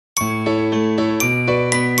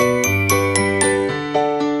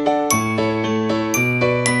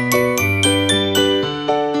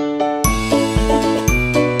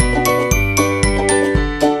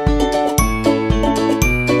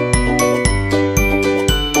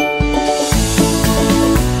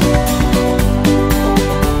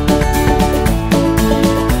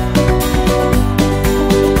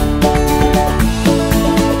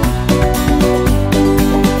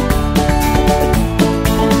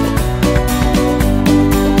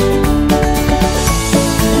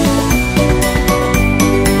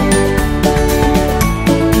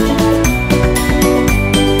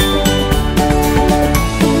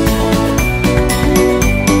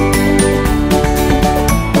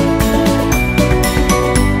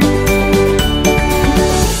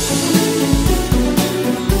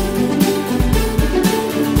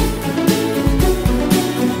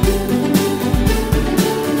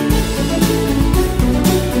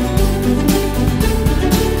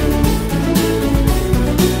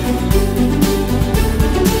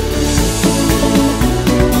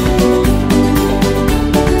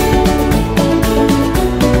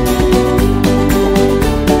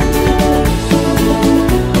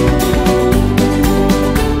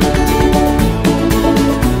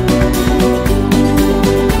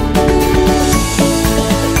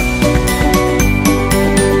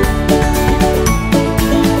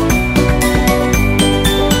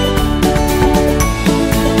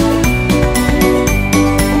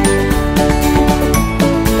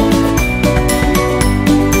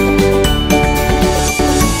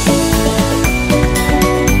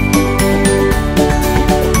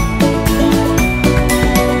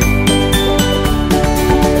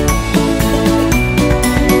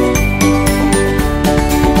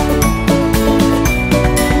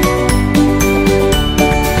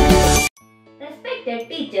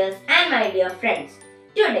Teachers and my dear friends.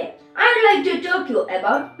 Today, I would like to talk to you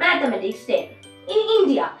about Mathematics Day. In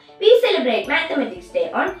India, we celebrate Mathematics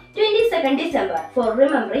Day on 22nd December for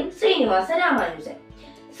remembering Srinivasa Ramanujan.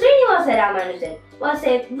 Srinivasa Ramanujan was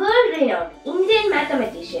a world-renowned Indian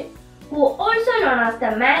mathematician who also known as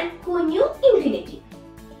the man who knew infinity.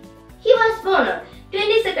 He was born on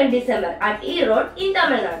 22nd December at Erode in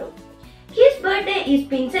Tamil Nadu. His birthday is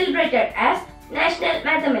being celebrated as National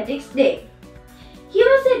Mathematics Day. He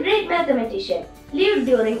was a great mathematician, lived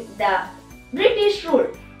during the British rule.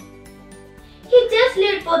 He just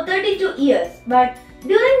lived for 32 years, but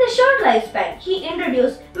during the short lifespan, he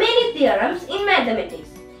introduced many theorems in mathematics.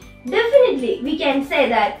 Definitely, we can say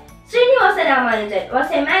that Srinivasa Ramanujan was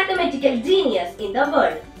a mathematical genius in the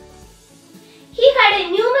world. He had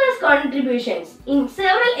numerous contributions in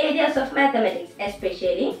several areas of mathematics,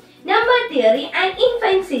 especially number theory and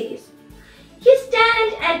infinite series. His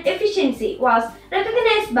talent and efficiency was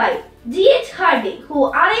recognized by G.H. Hardy,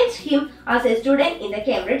 who arranged him as a student in the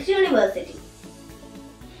Cambridge University.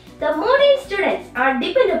 The modern students are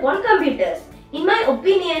dependent upon computers. In my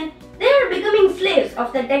opinion, they are becoming slaves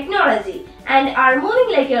of the technology and are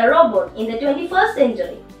moving like a robot in the 21st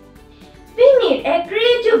century. We need a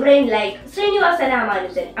creative brain like Srinivasa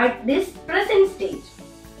Ramanujan at this present stage.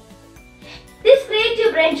 This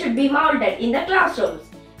creative brain should be molded in the classrooms.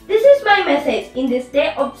 This is my message in this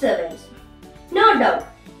day observance. No doubt,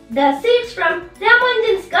 the seeds from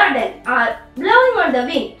Ramanujan's garden are blowing on the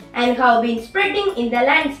wind and have been spreading in the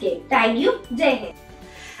landscape. Thank you. Jai Hind.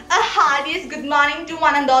 A heartiest good morning to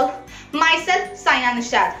one and all. Myself, Saina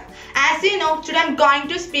Nishad. As you know, today I am going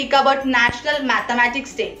to speak about National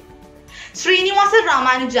Mathematics Day. Srinivasa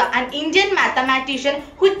Ramanujan, an Indian mathematician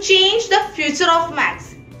who changed the future of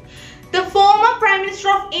maths. The former Prime Minister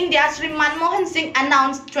of India, Sri Manmohan Singh,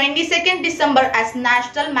 announced 22nd December as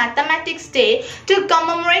National Mathematics Day to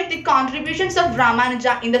commemorate the contributions of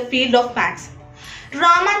Ramanujan in the field of maths.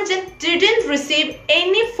 Ramanujan didn't receive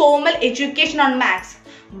any formal education on maths,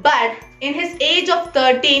 but in his age of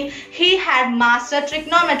 13, he had mastered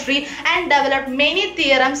trigonometry and developed many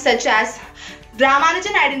theorems such as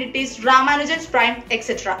Ramanujan identities, Ramanujan's prime,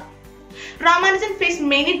 etc. Ramanujan faced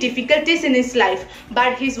many difficulties in his life,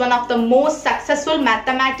 but he is one of the most successful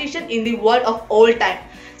mathematicians in the world of all time.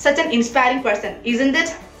 Such an inspiring person, isn't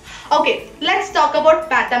it? Okay, let's talk about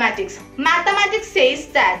mathematics. Mathematics says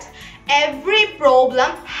that every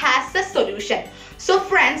problem has a solution. So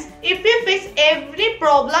friends, if you face every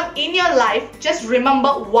problem in your life, just remember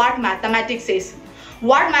what mathematics says.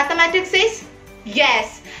 What mathematics says?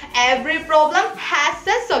 Yes, every problem has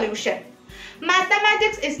a solution.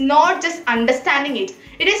 Mathematics is not just understanding it,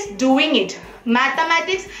 it is doing it.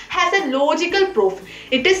 Mathematics has a logical proof.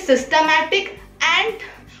 It is systematic and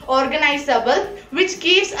organizable, which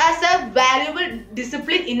gives us a valuable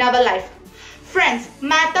discipline in our life. Friends,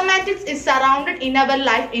 mathematics is surrounded in our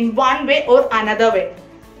life in one way or another way.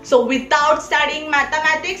 So without studying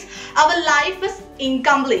mathematics, our life is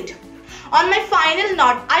incomplete. On my final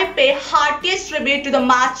note, I pay heartiest tribute to the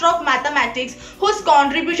master of mathematics whose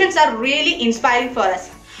contributions are really inspiring for us.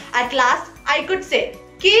 At last, I could say,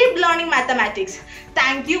 keep learning mathematics.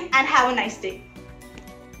 Thank you and have a nice day.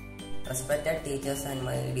 Respected teachers and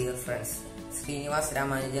my dear friends, Srinivas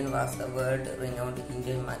Ramanujan was the world-renowned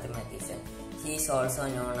Indian mathematician. He is also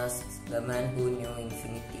known as the man who knew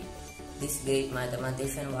infinity. This great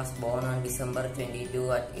mathematician was born on December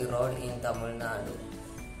 22 at Erode in Tamil Nadu.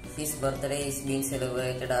 His birthday is being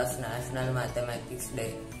celebrated as National Mathematics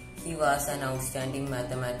Day. He was an outstanding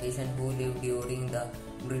mathematician who lived during the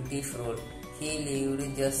British rule. He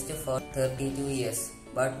lived just for 32 years,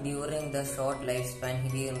 but during the short lifespan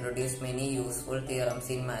he introduced many useful theorems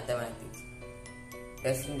in mathematics.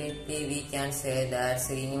 Definitely we can say that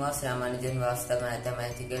Srinivas Ramanujan was the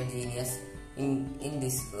mathematical genius in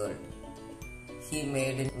this world. He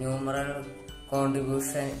made numerous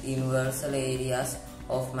contributions in universal areas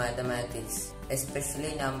of mathematics,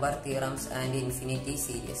 especially number theorems and infinity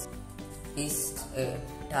series. His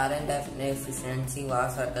talent and efficiency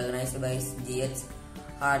was recognized by G.H.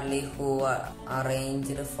 Hartley, who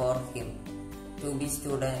arranged for him to be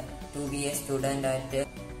a student at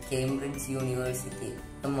Cambridge University.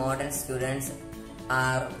 The modern students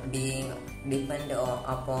are being dependent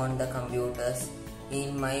upon the computers.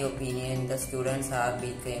 In my opinion, the students are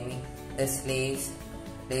becoming the slaves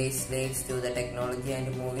to the technology and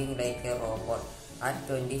moving like a robot. At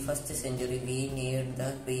 21st century, we need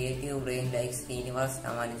the creative brain like Srinivas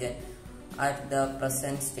Ramanujan at the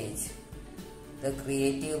present stage. The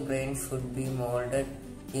creative brain should be molded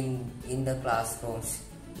in the classrooms.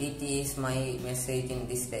 It is my message in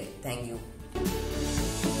this day. Thank you.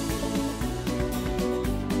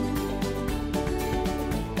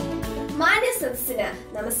 മാന്യ സദസ്സിന്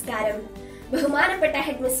നമസ്കാരം. ബഹുമാനപ്പെട്ട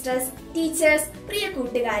head mistress, teachers, പ്രിയ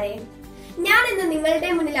കൂട്ടുകാരെ, ഞാൻ ഇന്ന് നിങ്ങളുടെ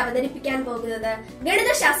മുന്നിൽ അവതരിപ്പിക്കാൻ പോകുന്നത്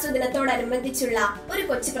ഗണിതശാസ്ത്ര ദിനത്തോടനുബന്ധിച്ചുള്ള ഒരു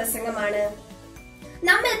കൊച്ചു പ്രസംഗമാണ്.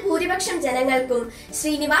 നമ്മിൽ ഭൂരിപക്ഷം ജനങ്ങൾക്കും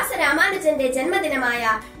ശ്രീനിവാസ രാമാനുജന്റെ ജന്മദിനമായ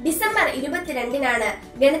ഡിസംബർ 22-നാണ്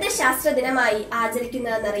ഗണിതശാസ്ത്ര ദിനമായി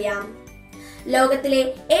ആചരിക്കുന്നതെന്നറിയാം. ലോകത്തിലെ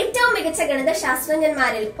ഏറ്റവും മികച്ച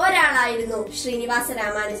ഗണിതശാസ്ത്രജ്ഞന്മാരിൽ ഒരാളായിരുന്നു ശ്രീനിവാസ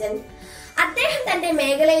രാമാനുജൻ. അദ്ദേഹം തന്റെ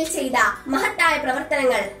മേഖലയിൽ ചെയ്ത മഹത്തായ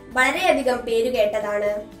പ്രവർത്തനങ്ങൾ വളരെയധികം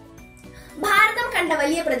പേരുകേട്ടതാണ്. ഭാരതം കണ്ട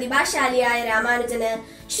വലിയ പ്രതിഭാശാലിയായ രാമാനുജന്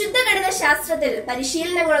ശുദ്ധഗണിതശാസ്ത്രത്തിൽ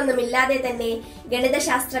പരിശീലനങ്ങളൊന്നുമില്ലാതെ തന്നെ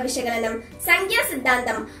ഗണിതശാസ്ത്ര വിശകലനം,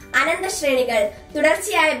 സംഖ്യാസിദ്ധാന്തം, അനന്തശ്രേണികൾ,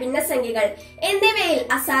 തുടർച്ചയായ ഭിന്നസംഖ്യകൾ എന്നിവയിൽ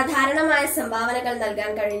അസാധാരണമായ സംഭാവനകൾ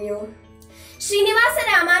നൽകാൻ കഴിഞ്ഞു. ശ്രീനിവാസ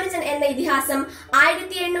രാമാനുജൻ എന്ന ഇതിഹാസം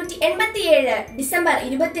 1887 ഡിസംബർ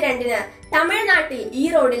 22-ന് തമിഴ്നാട്ടിൽ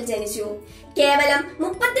ഈറോഡിൽ ജനിച്ചു. കേവലം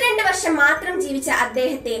 32 വർഷം മാത്രം ജീവിച്ച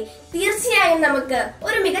അദ്ദേഹത്തെ തീർച്ചയായും നമുക്ക്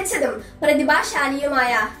ഒരു മികച്ചതും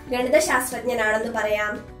പ്രതിഭാശാലിയുമായ ഗണിതശാസ്ത്രജ്ഞനാണെന്ന്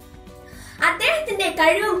പറയാം. അദ്ദേഹത്തിന്റെ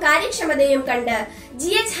കഴിവും കാര്യക്ഷമതയും കണ്ട്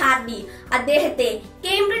G.H. ഹാർഡി അദ്ദേഹത്തെ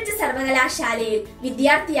കേംബ്രിഡ്ജ് സർവകലാശാലയിൽ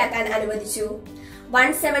വിദ്യാർത്ഥിയാക്കാൻ അനുവദിച്ചു.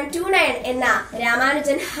 1729 എന്ന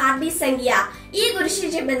രാമാനുജൻ ഹാർഡി സംഖ്യ ഈ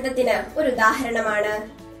ഗുരുശിഷ്യ ബന്ധത്തിന് ഒരു ഉദാഹരണമാണ്.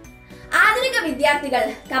 ആധുനിക വിദ്യാർത്ഥികൾ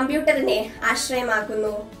കമ്പ്യൂട്ടറിനെ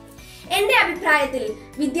ആശ്രയമാക്കുന്നു. എന്റെ അഭിപ്രായത്തിൽ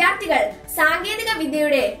വിദ്യാർത്ഥികൾ സാങ്കേതിക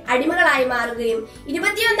വിദ്യയുടെ അടിമകളായി മാറുകയും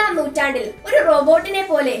 21ാം നൂറ്റാണ്ടിൽ ഒരു റോബോട്ടിനെ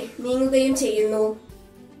പോലെ നീങ്ങുകയും ചെയ്യുന്നു.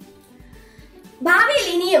 ഭാവിയിൽ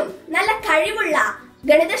ഇനിയും നല്ല കഴിവുള്ള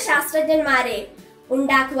ഗണിതശാസ്ത്രജ്ഞന്മാരെ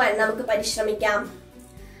ഉണ്ടാക്കുവാൻ നമുക്ക് പരിശ്രമിക്കാം.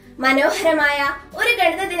 മനോഹരമായ ഒരു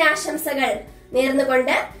ഗണിത ദിനാശംസകൾ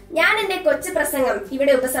നേർന്നുകൊണ്ട് ഞാൻ എന്റെ കൊച്ചു പ്രസംഗം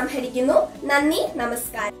ഇവിടെ ഉപസംഹരിക്കുന്നു. നന്ദി,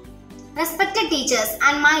 നമസ്കാരം. Respected teachers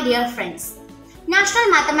and my dear friends, National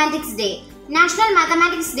Mathematics Day. National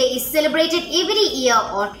Mathematics Day is celebrated every year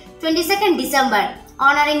on 22nd December,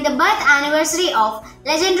 honoring the birth anniversary of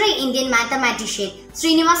legendary Indian mathematician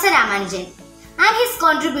Srinivasa Ramanujan and his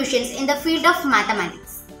contributions in the field of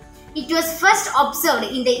mathematics. It was first observed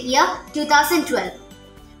in the year 2012.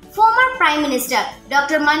 Former Prime Minister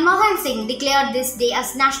Dr. Manmohan Singh declared this day as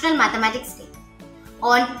National Mathematics Day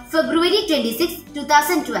on February 26,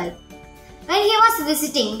 2012, when he was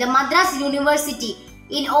visiting the Madras University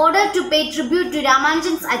in order to pay tribute to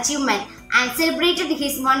Ramanujan's achievement and celebrated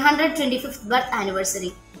his 125th birth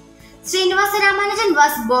anniversary. Srinivasa Ramanujan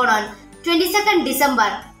was born on 22nd December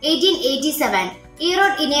 1887,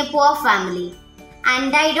 Erode in a poor family,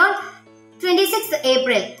 and died on 26th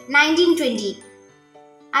April 1920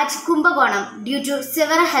 at Kumbakonam due to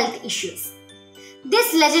severe health issues. This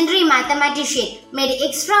legendary mathematician made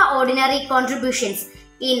extraordinary contributions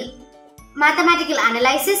in mathematical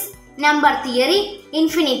analysis, number theory,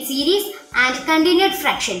 infinite series, and continued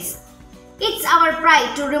fractions. It's our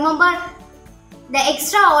pride to remember the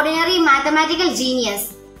extraordinary mathematical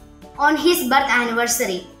genius on his birth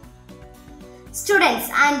anniversary. Students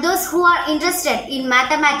and those who are interested in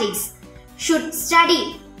mathematics should study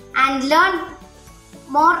and learn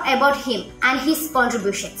more about him and his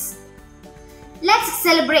contributions. Let's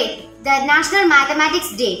celebrate the National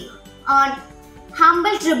Mathematics Day on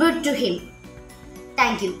humble tribute to him.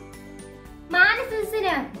 Thank you.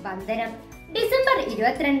 മാനസത്തിന് വന്ദനം. December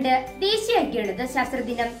 22 ദേശീയ ഗണിതശാസ്ത്ര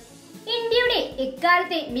ദിനം. ഇന്ത്യയുടെ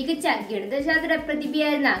എക്കാലത്തെ മികച്ച ഗണിതശാസ്ത്ര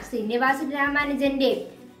പ്രതിഭയായിരുന്ന ശ്രീനിവാസ രാമാനുജന്റെ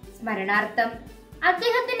സ്മരണാർത്ഥം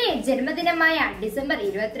അദ്ദേഹത്തിന്റെ ജന്മദിനമായ December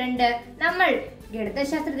 22 നമ്മൾ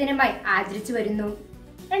ഗണിതശാസ്ത്ര ദിനമായി ആചരിച്ചു വരുന്നു.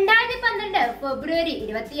 2012 ഫെബ്രുവരി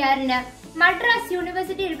 26 മദ്രാസ്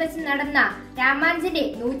യൂണിവേഴ്സിറ്റിയിൽ വെച്ച് നടന്ന രാമാനുജന്റെ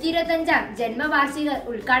 125ാം ജന്മവാർഷിക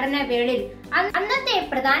ഉദ്ഘാടന വേളയിൽ അന്നത്തെ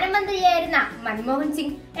പ്രധാനമന്ത്രിയായിരുന്ന മൻമോഹൻ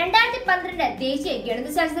സിംഗ് 2012 ദേശീയ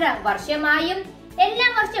ഗണിതശാസ്ത്ര വർഷമായും എല്ലാ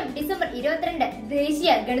വർഷം ഡിസംബർ 22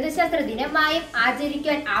 ദേശീയ ഗണിതശാസ്ത്ര ദിനമായും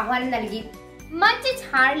ആചരിക്കുവാൻ ആഹ്വാനം നൽകി. മച്ചിച്ച്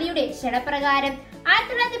ഹാർലിയുടെ ക്ഷണപ്രകാരം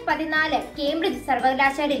 1914 കേംബ്രിഡ്ജ്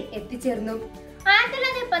സർവകലാശാലയിൽ എത്തിച്ചേർന്നു.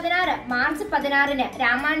 1916 മാർച്ച് 16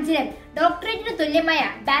 രാമാനുജൻ ഡോക്ടറേറ്റിന് തുല്യമായ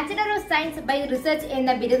bachelor of science by research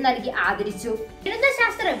എന്ന ബിരുദം നൽകി ആദരിച്ചു.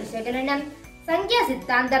 ഗണിതശാസ്ത്ര വിശകലനം, സംഖ്യാ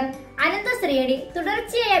സിദ്ധാന്തം, അനന്തശ്രേണി,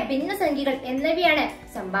 തുടർച്ചയായ ഭിന്നസംഖ്യകൾ എന്നിവയാണ്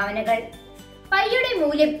സംഭാവനകൾ. പൈയുടെ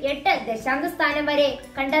മൂല്യം 8 ദശാംശ സ്ഥാനം വരെ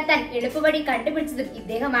കണ്ടെത്താൻ എളുപ്പവഴി കണ്ടുപിടിച്ചതും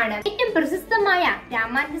ഇദ്ദേഹമാണ്. ഏറ്റവും പ്രശസ്തമായ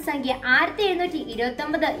രാമാനുജ സംഖ്യ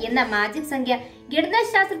 1729 എന്ന മാജിക് സംഖ്യ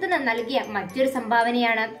ഗണിതശാസ്ത്രത്തിന് നൽകിയ മറ്റൊരു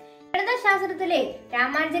സംഭാവനയാണ്. ഗണിതശാസ്ത്രത്തിലെ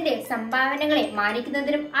രാമാനുജന്റെ സംഭാവനകളെ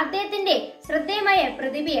മാനിക്കുന്നതിനും അദ്ദേഹത്തിന്റെ ശ്രദ്ധേയമായ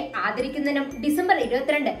പ്രതിഭയെ ആദരിക്കുന്നതിനും ഡിസംബർ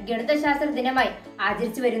 22 ഗണിതശാസ്ത്ര ദിനമായി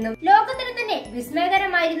ആചരിച്ചു വരുന്നു. ലോകത്തിന് തന്നെ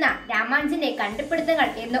വിസ്മയകരമായിരുന്ന രാമാനുജന്റെ കണ്ടുപിടുത്തങ്ങൾ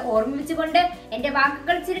എന്ന് ഓർമ്മിപ്പിച്ചുകൊണ്ട് എന്റെ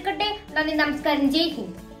വാക്കുകൾ ചുരുക്കട്ടെ. നന്ദി, നമസ്കാരം, ജയ്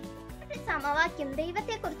ഹിന്ദ്. സമവാക്യം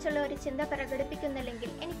ദൈവത്തെക്കുറിച്ചുള്ള ഒരു ചിന്ത പ്രകടിപ്പിക്കുന്നില്ലെങ്കിൽ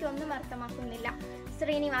എനിക്കൊന്നും അർത്ഥമാക്കുന്നില്ല.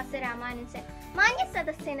 ശ്രീനിവാസ രാമാനുജൻ. മാന്യ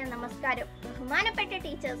സദസ്യന് നമസ്കാരം. ബഹുമാനപ്പെട്ട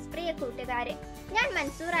ടീച്ചേഴ്സ്, പ്രിയ കൂട്ടുകാരെ, ഞാൻ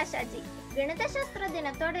മൻസൂർ ആശാജി. ഗണിതശാസ്ത്ര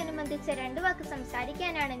ദിനത്തോടനുബന്ധിച്ച് 2 വാക്ക്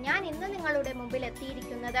സംസാരിക്കാനാണ് ഞാൻ ഇന്ന് നിങ്ങളുടെ മുമ്പിൽ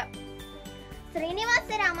എത്തിയിരിക്കുന്നത്. ശ്രീനിവാസ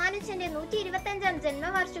രാമാനുജന്റെ 125ാം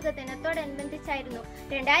ജന്മവാർഷിക ദിനത്തോടനുബന്ധിച്ചായിരുന്നു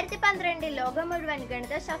 2012 ലോകം മുഴുവൻ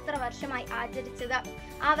ഗണിതശാസ്ത്ര വർഷമായി ആചരിച്ചത്.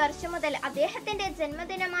 ആ വർഷം മുതൽ അദ്ദേഹത്തിന്റെ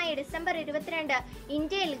ജന്മദിനമായ ഡിസംബർ 22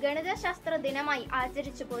 ഇന്ത്യയിൽ ഗണിതശാസ്ത്ര ദിനമായി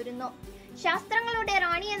ആചരിച്ചു പോരുന്നു. ശാസ്ത്രങ്ങളുടെ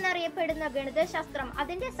റാണി എന്നറിയപ്പെടുന്ന ഗണിതശാസ്ത്രം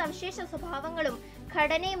അതിന്റെ സവിശേഷ സ്വഭാവങ്ങളും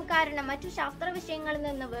ഘടനയും കാരണം മറ്റു ശാസ്ത്ര വിഷയങ്ങളിൽ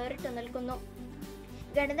നിന്ന് വേറിട്ടു നിൽക്കുന്നു.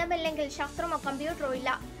 ഗണിതമില്ലെങ്കിൽ ശാസ്ത്രമോ കമ്പ്യൂട്ടറോ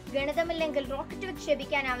ഇല്ല. ഗണിതമില്ലെങ്കിൽ റോക്കറ്റ്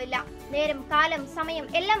വിക്ഷേപിക്കാനാവില്ല. നേരം, കാലം, സമയം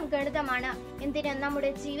എല്ലാം ഗണിതമാണ്. എന്തിന്, നമ്മുടെ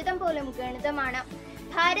ജീവിതം പോലും ഗണിതമാണ്.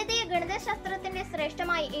 ഭാരതീയ ഗണിതശാസ്ത്രത്തിന്റെ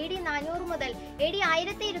ശ്രേഷ്ഠമായി AD 400 മുതൽ AD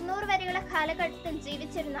 1200 വരെയുള്ള കാലഘട്ടത്തിൽ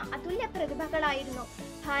ജീവിച്ചിരുന്ന അതുല്യ പ്രതിഭകളായിരുന്നു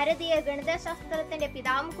ഭാരതീയ ഗണിതശാസ്ത്രത്തിന്റെ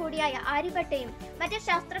പിതാവും കൂടിയായ ആര്യഭട്ടയും മറ്റ്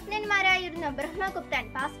ശാസ്ത്രജ്ഞന്മാരായിരുന്ന ബ്രഹ്മഗുപ്തൻ,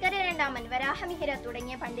 ഭാസ്കര രണ്ടാമൻ, വരാഹമിഹിര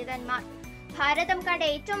തുടങ്ങിയ പണ്ഡിതന്മാർ. ഭാരതം കണ്ട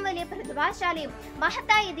ഏറ്റവും വലിയ പ്രതിഭാശാലിയും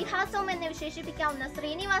മഹത്തായ ഇതിഹാസവും എന്ന് വിശേഷിപ്പിക്കാവുന്ന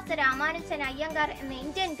ശ്രീനിവാസ രാമാനുജൻ അയ്യങ്കാർ എന്ന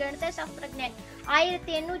ഇന്ത്യൻ ഗണിതശാസ്ത്രജ്ഞൻ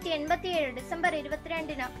 1887 ഡിസംബർ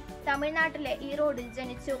 22 തമിഴ്നാട്ടിലെ ഈറോഡിൽ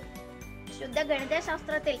ജനിച്ചു. ശുദ്ധ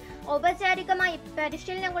ഗണിതശാസ്ത്രത്തിൽ ഔപചാരികമായി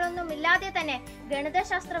പരിശീലനങ്ങളൊന്നും ഇല്ലാതെ തന്നെ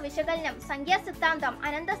ഗണിതശാസ്ത്ര വിശകലനം, സംഖ്യാ സിദ്ധാന്തം,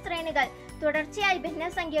 അനന്തശ്രേണികൾ, തുടർച്ചയായ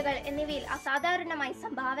ഭിന്നസംഖ്യകൾ എന്നിവയിൽ അസാധാരണമായി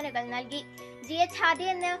സംഭാവനകൾ നൽകി. GH ഹാർഡി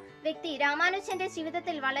എന്ന വ്യക്തി രാമാനുജന്റെ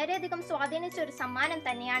ജീവിതത്തിൽ വളരെയധികം സ്വാധീനിച്ച ഒരു സമ്മാനം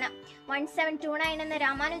തന്നെയാണ്. 1729 എന്ന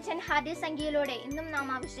രാമാനുജൻ ഹാർഡി സംഖ്യയിലൂടെ ഇന്നും നാം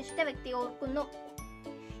ആ വിശിഷ്ട വ്യക്തി ഓർക്കുന്നു.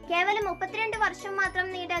 കേവലം 32 വർഷം മാത്രം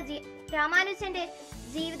നീണ്ട രാമാനുജന്റെ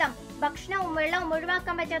ജീവിതം ഭക്ഷണവും വെള്ളവും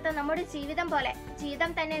ഒഴിവാക്കാൻ പറ്റാത്ത നമ്മുടെ ജീവിതം പോലെ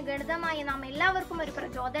ജീവിതം തന്നെ ഗണിതമായി നാം എല്ലാവർക്കും ഒരു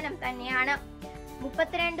പ്രചോദനം തന്നെയാണ്.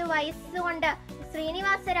 32 വയസ്സുകൊണ്ട്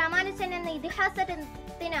ശ്രീനിവാസ രാമാനുജൻ എന്ന ഇതിഹാസത്തിന്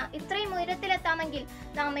ഇത്രയും ഉയരത്തിലെത്താമെങ്കിൽ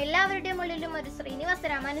നാം എല്ലാവരുടെയും ഉള്ളിലും ഒരു ശ്രീനിവാസ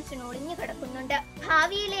രാമാനുജൻ ഒളിഞ്ഞു കിടക്കുന്നുണ്ട്.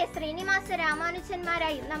 ഭാവിയിലെ ശ്രീനിവാസ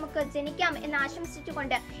രാമാനുജന്മാരായി നമുക്ക് ജനിക്കാം എന്ന്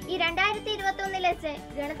ആശംസിച്ചുകൊണ്ട് ഈ 2021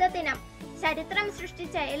 ഗണിത ദിനം ചരിത്രം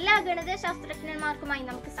സൃഷ്ടിച്ച എല്ലാ ഗണിതശാസ്ത്രജ്ഞന്മാർക്കുമായി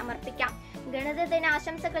നമുക്ക് സമർപ്പിക്കാം. ഗണിത ദിന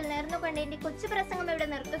ആശംസകൾ നേർന്നുകൊണ്ട് എന്റെ കൊച്ചു പ്രസംഗം ഇവിടെ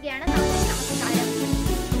നിർത്തുകയാണ്. നമസ്കാരം.